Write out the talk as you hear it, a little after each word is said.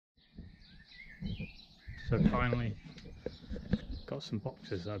So finally got some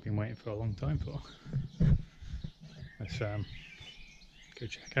boxes that I've been waiting for a long time for. Let's go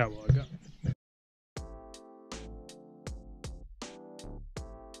check out what I got.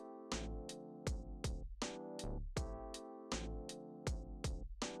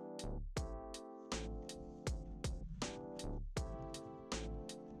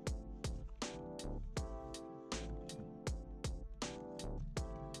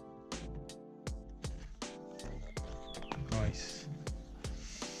 Nice.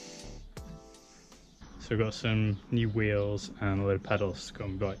 So I've got some new wheels and a load of pedals to go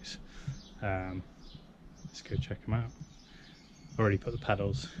on bikes. Let's go check them out. Already put the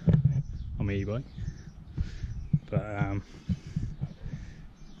pedals on my e-bike, but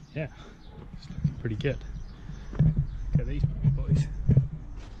yeah, it's looking pretty good. Look at these boys,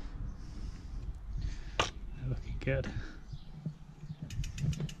 they're looking good.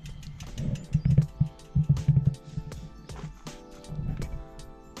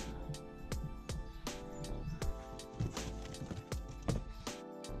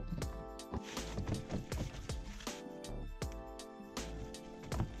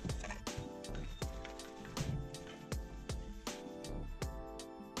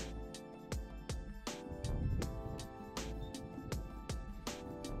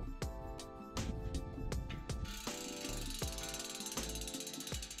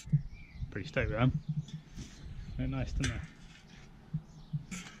 Pretty stoked with them. They're nice, don't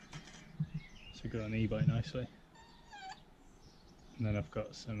they? So go on the e-bike nicely. And then I've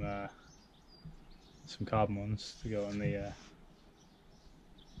got some carbon ones to go on the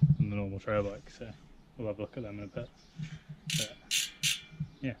normal trail bike. So we'll have a look at them in a bit. But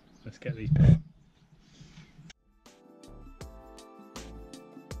yeah, let's get these built.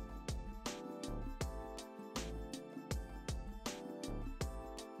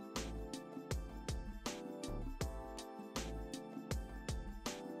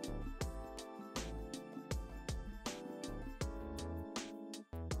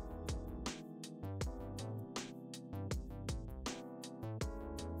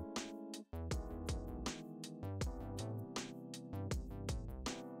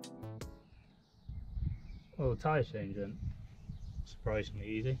 Well, the tyre change went surprisingly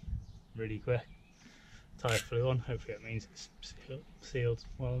easy, really quick. Tyre flew on, hopefully that means it's sealed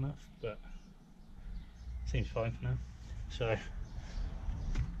well enough, but seems fine for now. So,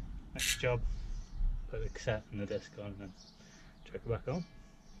 next job, put the cassette and the disc on and then chuck it back on.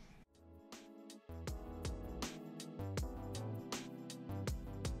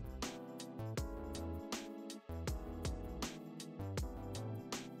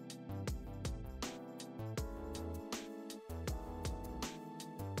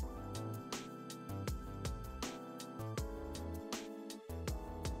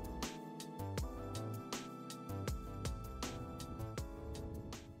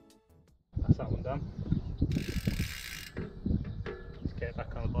 That's that one done. Let's get it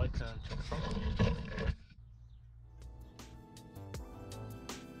back on the bike and check the front one.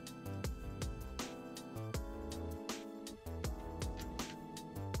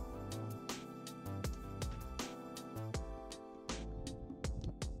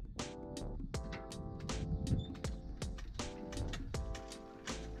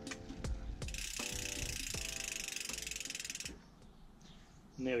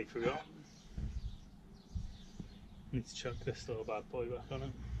 Nearly forgot. Need to chuck this little bad boy back on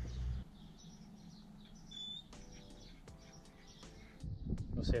it.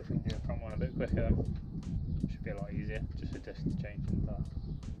 We'll see if we can do the front one a bit quicker then. Should be a lot easier, just a disc change in the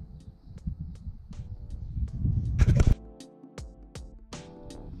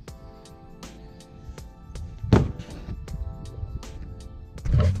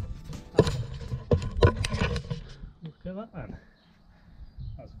Look at that then.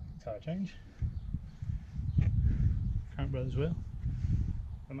 That was a tyre change. Crankbrothers wheel.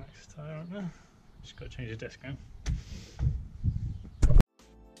 The max tyre on there. Just got to change the disc now.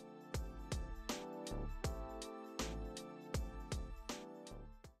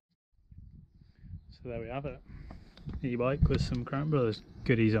 So there we have it. E-bike with some Crankbrothers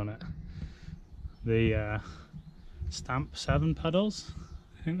goodies on it. The Stamp 7 pedals,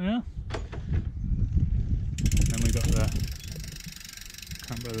 I think they are. And then we got the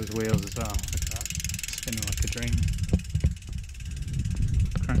Crankbrothers wheels as well. Look at that, spinning like a dream.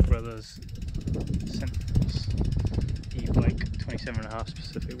 Crankbrothers e-bike 27.5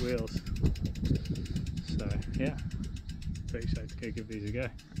 specific wheels. So yeah, very excited to go give these a go.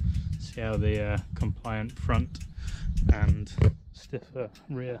 See how the compliant front and stiffer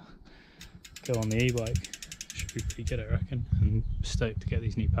rear go on the e-bike. Should be pretty good, I reckon. And stoked to get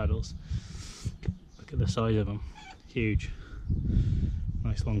these new pedals. Look Look at the size of them, huge.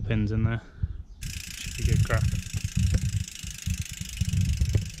 Nice long pins in there. Should be good crack.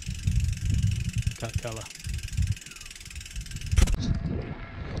 That colour.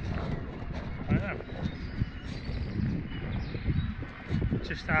 I know.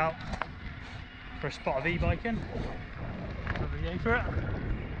 Just out for a spot of e-biking. Have a go for it.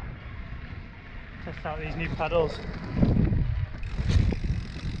 Test out these new pedals.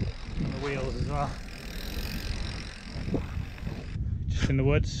 And the wheels as well. Just in the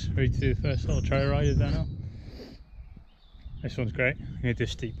woods, ready to do the first little trail ride of downhill. This one's great. I'm going to do a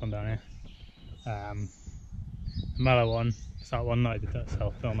steep one down here. A mellow one. It's that one that I did that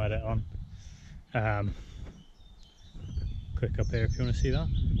self-film edit on. Click up here if you want to see that.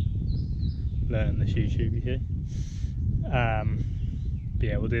 Learning this YouTube, you see. But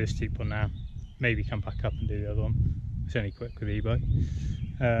yeah, we'll do the steep one now. Maybe come back up and do the other one. It's only quick with e-bike.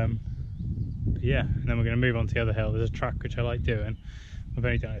 But yeah, and then we're going to move on to the other hill. There's a track which I like doing. I've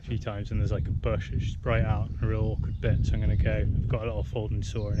only done it a few times, and there's like a bush which is right out, a real awkward bit. So I'm going to go. I've got a little folding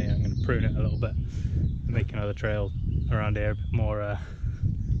saw in here. I'm going to prune it a little bit and make another trail around here a bit more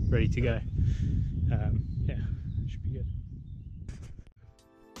ready to go. Yeah, should be good.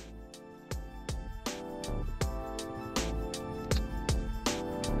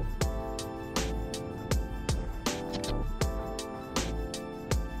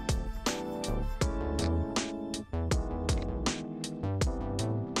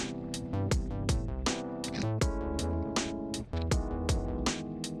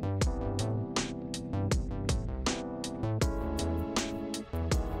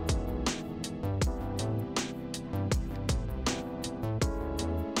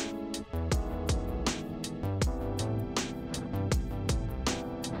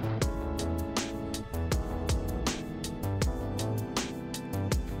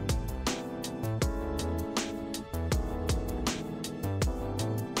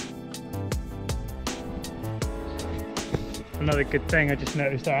 Another good thing I just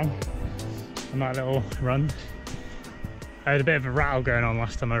noticed on that little run, I had a bit of a rattle going on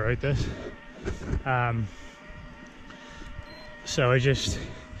last time I rode this, so I just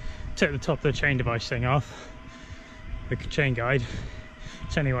took the top of the chain device thing off, the chain guide.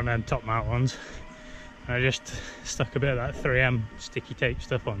 It's only one of them top mount ones, and I just stuck a bit of that 3M sticky tape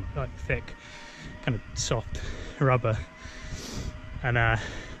stuff on, like thick kind of soft rubber, and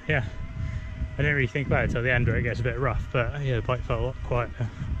yeah, I didn't really think about it till the end where it gets a bit rough, but yeah, the bike felt a lot quieter,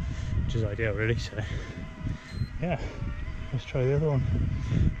 which is ideal really. So yeah, let's try the other one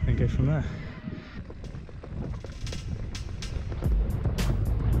and go from there.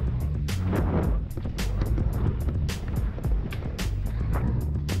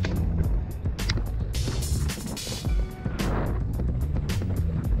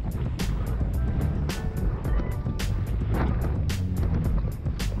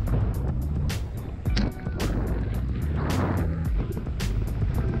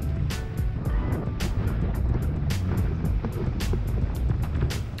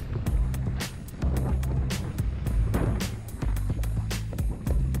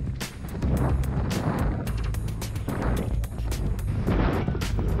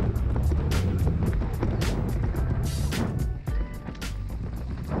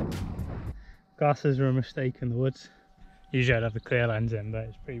 Glasses were a mistake in the woods. Usually I'd have a clear lens in, but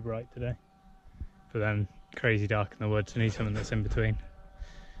it's pretty bright today. But then crazy dark in the woods, I need something that's in between.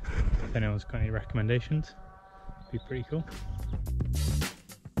 If anyone's got any recommendations, it'd be pretty cool.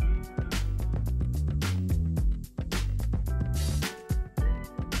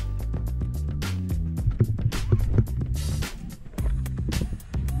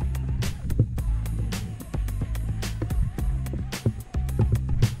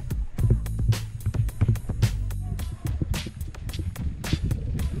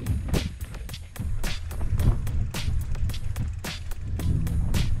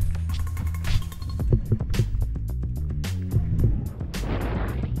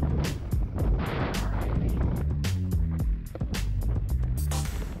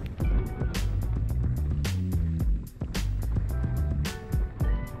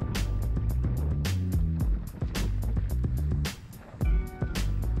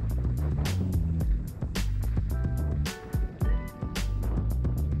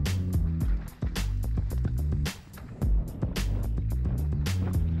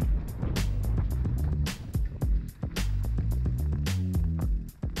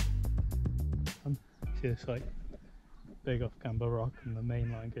 See this like big off camber rock, and the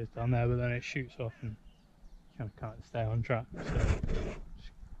main line goes down there, but then it shoots off and you kind of can't stay on track, so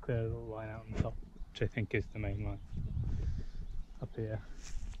just clear a little line out on the top, which I think is the main line up here.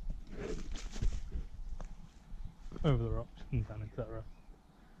 over the rocks and down into that rough.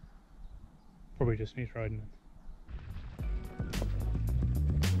 Probably just needs riding it.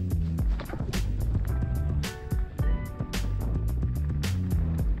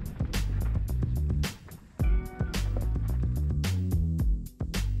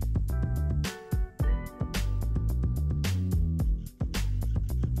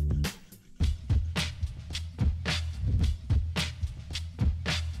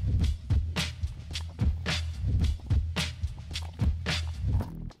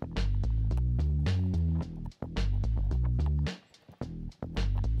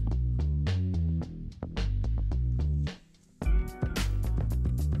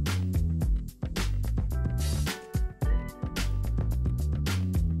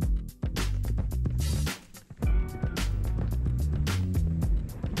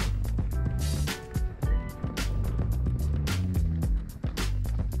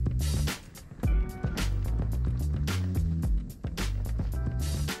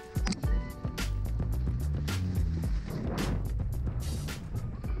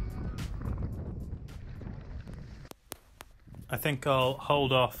 I think I'll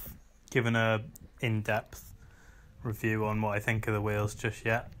hold off giving a in-depth review on what I think of the wheels just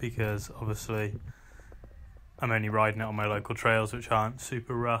yet, because obviously I'm only riding it on my local trails, which aren't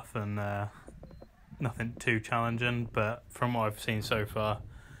super rough and nothing too challenging, but from what I've seen so far,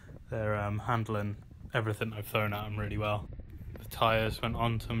 they're handling everything I've thrown at them really well. The tyres went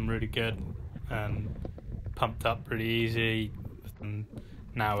onto them really good and pumped up pretty easy, and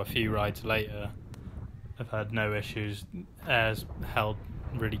now a few rides later I've had no issues. Air's held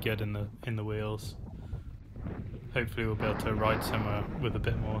really good in the wheels. Hopefully we'll be able to ride somewhere with a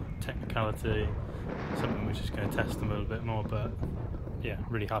bit more technicality, something we're just going to test them a little bit more, but yeah,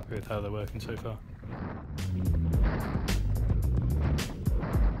 really happy with how they're working so far.